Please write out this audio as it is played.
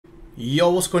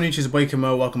Yo, what's going on, YouTube? It's your boy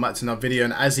KingMo. Welcome back to another video,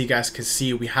 and as you guys can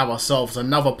see, we have ourselves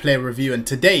another player review, and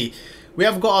today we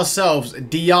have got ourselves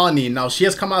Diani. Now, she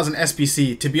has come out as an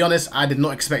SBC. To be honest, I did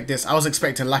not expect this. I was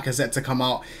expecting Lacazette to come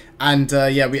out, and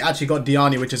yeah, we actually got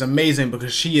Diani, which is amazing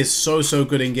because she is so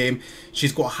good in game.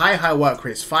 She's got high work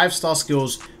rates, 5-star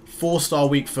skills, 4-star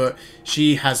weak foot.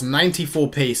 She has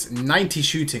 94 pace, 90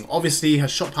 shooting. Obviously, her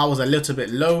shot power is a little bit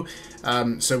low,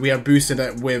 so we have boosted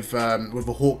it with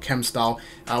a Hawk Chem style.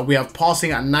 We have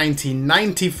passing at 90,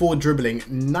 94 dribbling,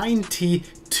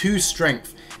 92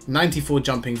 strength, 94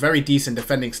 jumping. Very decent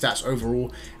defending stats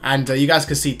overall. And you guys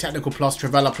can see technical plus,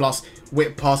 Trivela plus,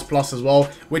 whip pass plus as well,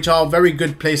 which are very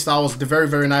good play styles. The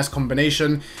very nice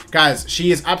combination. Guys,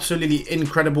 she is absolutely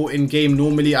incredible in game.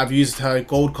 Normally, I've used her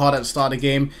gold card at the start of the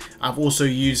game. I've also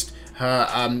used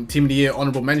her Team of the Year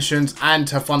honorable mentions and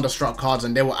her Thunderstruck cards,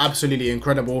 and they were absolutely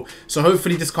incredible. So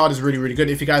hopefully this card is really good.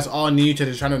 If you guys are new to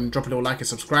the channel, then drop a little like and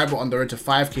subscribe. We're on the road to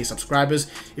 5k subscribers.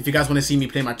 If you guys want to see me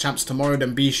play my champs tomorrow,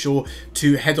 then be sure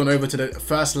to head on over to the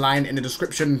first line in the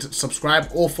description to subscribe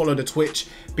or follow the Twitch.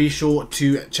 Be sure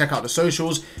to check out the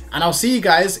socials, and I'll see you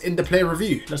guys in the player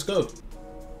review. Let's go.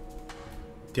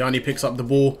 Diani picks up the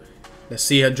ball. Let's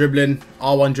see her dribbling.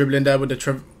 R1 dribbling there with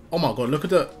the oh my god, look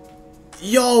at the...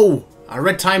 Yo! I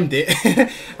red timed it.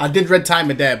 I did red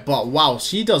time it there, but wow,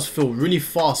 she does feel really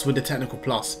fast with the technical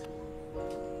plus.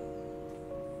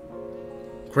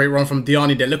 Great run from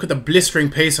Diani there. Look at the blistering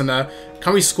pace on her.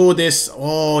 Can we score this?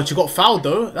 Oh, she got fouled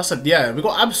though. That's a... yeah, we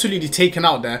got absolutely taken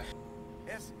out there.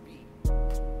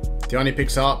 Diani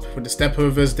picks up with the step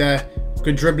overs there.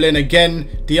 Good dribbling again.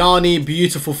 Diani,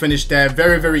 beautiful finish there.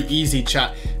 Very easy,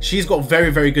 chat. She's got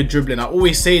very good dribbling. I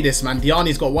always say this, man.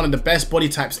 Diani's got one of the best body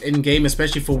types in game,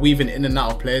 especially for weaving in and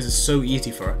out of players. It's so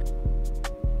easy for her.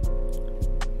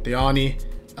 Diani,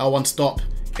 L1 stop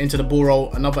into the ball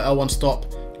roll. Another L1 stop.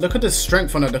 Look at the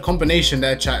strength on her, the combination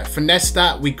there, chat. Finesse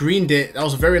that, we greened it. That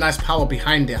was very nice power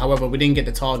behind it. However, we didn't get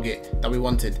the target that we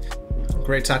wanted.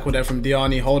 Great tackle there from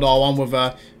Diani. Hold R1 with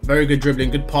a very good dribbling,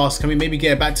 good pass. Can we maybe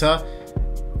get it back to her?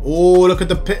 Oh, look at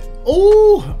the pit.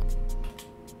 Oh,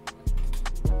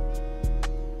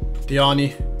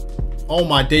 Diani. Oh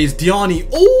my days, Diani.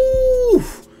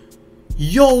 Oh,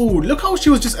 yo, look how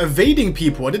she was just evading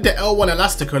people. I did the L1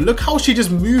 Elastica. Look how she just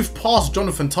moved past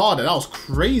Jonathan Tarder. That was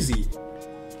crazy.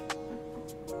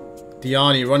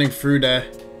 Diani running through there.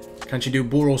 Can she do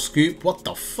ball roll scoop? What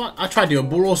the fuck? I tried to do a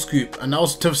ball roll scoop, and that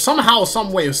was somehow,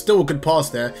 some way, it was still a good pass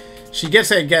there. She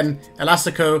gets it again.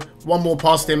 Elastico, one more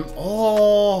past him.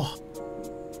 Oh,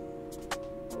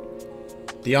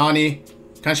 Diani,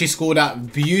 can she score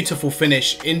that beautiful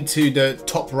finish into the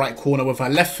top right corner with her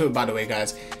left foot, by the way,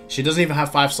 guys? She doesn't even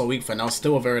have 5-star weak foot now.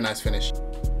 Still a very nice finish.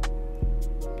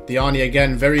 Diani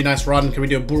again, very nice run. Can we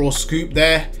do a ball roll scoop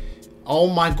there? Oh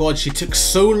my god, she took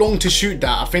so long to shoot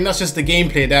that. I think that's just the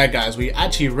gameplay there, guys. We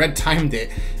actually red timed it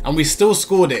and we still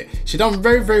scored it. She done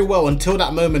very well until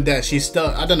that moment there. She still,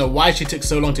 I don't know why she took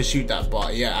so long to shoot that,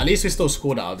 but yeah, at least we still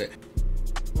scored out of it.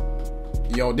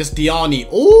 Yo, this Diani.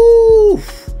 Oh,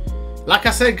 like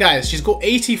I said, guys, she's got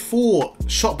 84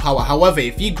 shot power. However,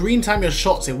 if you green time your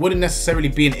shots, it wouldn't necessarily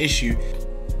be an issue.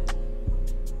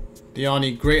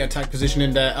 Diani, great attack position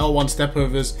in there. L1 step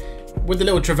overs with the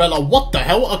little Trivela. What the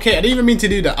hell? Okay, I didn't even mean to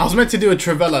do that. I was meant to do a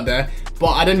Trivela there, but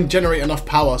I didn't generate enough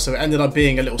power, so it ended up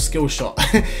being a little skill shot.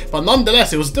 But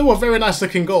nonetheless, it was still a very nice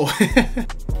looking goal.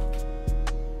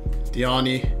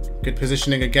 Diani, good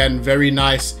positioning again. Very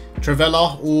nice.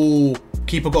 Trivela. Ooh,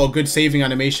 keeper got a good saving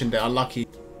animation there. Unlucky.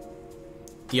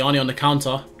 Diani on the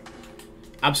counter.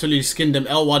 Absolutely skinned him.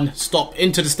 L1 stop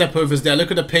into the step overs there.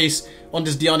 Look at the pace on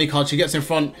this Diani card. She gets in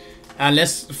front. And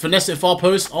let's finesse it far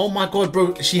post. Oh my god,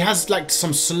 bro. She has like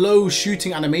some slow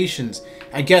shooting animations.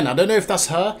 Again, I don't know if that's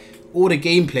her or the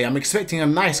gameplay. I'm expecting a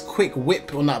nice quick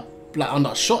whip on that, like, on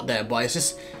that shot there, but it's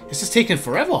just taking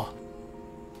forever.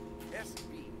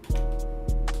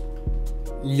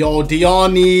 Yo,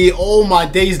 Diani. Oh my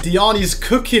days, Diani's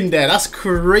cooking there. That's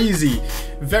crazy.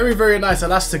 Very nice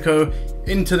Elastico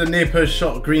into the near post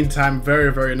shot. Green time.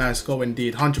 Very nice goal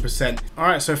indeed. 100%.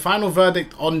 Alright, so final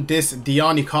verdict on this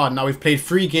Diani card. Now, we've played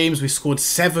 3 games. We scored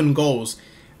 7 goals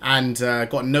and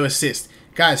got no assist.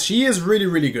 Guys, she is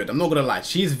really good. I'm not gonna lie.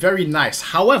 She's very nice.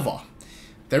 However,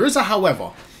 there is a however.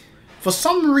 For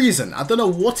some reason, I don't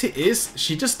know what it is,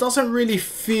 she just doesn't really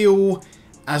feel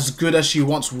as good as she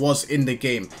once was in the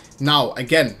game. Now,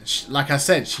 again, like I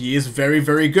said, she is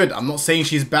very good. I'm not saying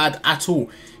she's bad at all.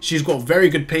 She's got very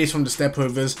good pace from the step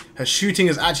overs. Her shooting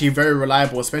is actually very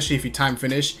reliable, especially if you time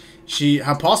finish.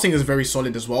 Her passing is very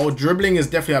solid as well. Dribbling is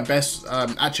definitely her best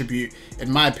attribute,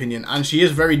 in my opinion, and she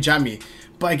is very jammy.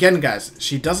 But again, guys,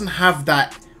 she doesn't have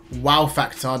that wow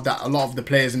factor that a lot of the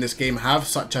players in this game have,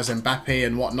 such as Mbappe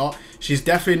and whatnot. She's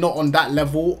definitely not on that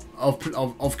level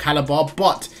of caliber,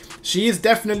 but she is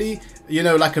definitely, you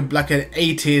know, like an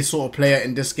A tier sort of player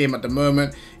in this game at the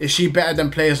moment. Is she better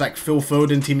than players like Phil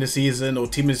Foden, team of the season, or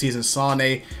team of the season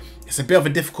Sane? It's a bit of a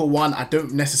difficult one. I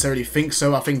don't necessarily think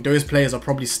so. I think those players are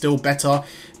probably still better.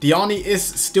 Diani is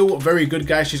still very good,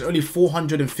 guys. She's only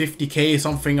 450k,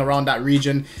 something around that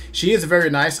region. She is very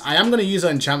nice. I am going to use her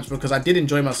in champs because I did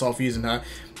enjoy myself using her.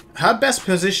 Her best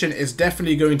position is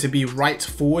definitely going to be right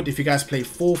forward. If you guys play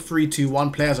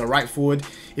 4-3-2-1, play as a right forward.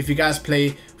 If you guys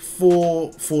play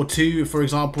 4-4-2, for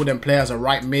example, then play as a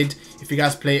right mid. If you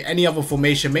guys play any other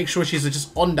formation, make sure she's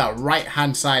just on that right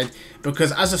hand side,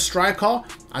 because as a striker,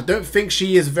 I don't think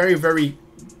she is very,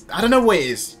 I don't know what it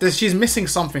is. She's missing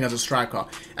something as a striker.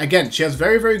 Again, she has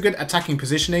very good attacking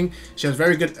positioning. She has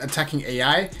very good attacking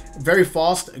AI. Very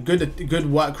fast, good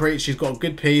work rate. She's got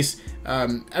good pace.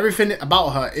 Everything about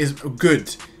her is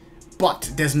good,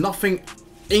 but there's nothing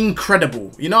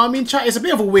incredible. You know what I mean, chat? It's a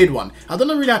bit of a weird one. I don't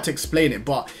know really how to explain it,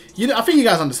 but you know, I think you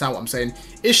guys understand what I'm saying.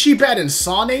 Is she better than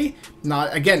Sane? Now,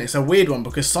 again, it's a weird one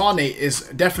because Sane is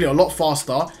definitely a lot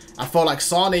faster. I felt like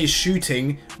Sane's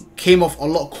shooting came off a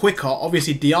lot quicker.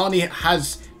 Obviously, Diani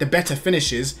has the better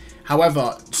finishes.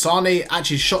 However, Sane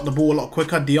actually shot the ball a lot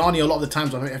quicker. Diani, a lot of the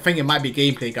times, I think it might be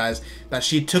gameplay, guys, that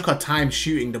she took her time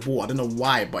shooting the ball. I don't know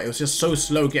why, but it was just so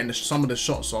slow getting some of the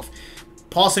shots off.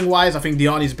 Passing wise, I think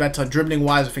Diani's better. Dribbling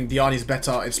wise, I think Diani's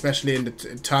better, especially in the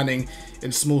turning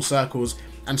in small circles.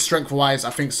 And strength wise,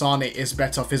 I think Sane is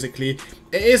better physically.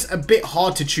 It is a bit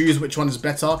hard to choose which one is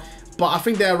better, but I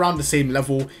think they're around the same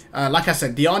level. Like I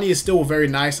said, Diani is still very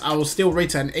nice. I will still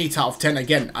rate her an 8 out of 10.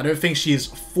 Again, I don't think she's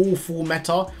full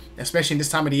meta, especially in this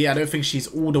time of the year. I don't think she's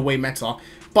all the way meta,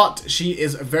 but she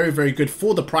is very good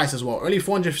for the price as well. Only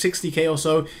 460k or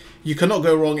so. You cannot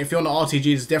go wrong. If you're on the RTG,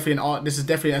 this is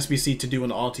definitely an SBC to do on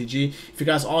the RTG. If you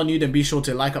guys are new, then be sure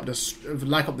to like up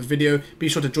the video. Be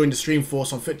sure to join the stream for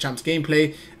some FUT Champs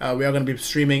gameplay. We are going to be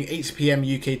streaming 8 PM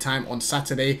UK time on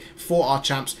Saturday for our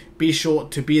champs. Be sure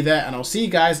to be there, and I'll see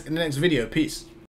you guys in the next video. Peace.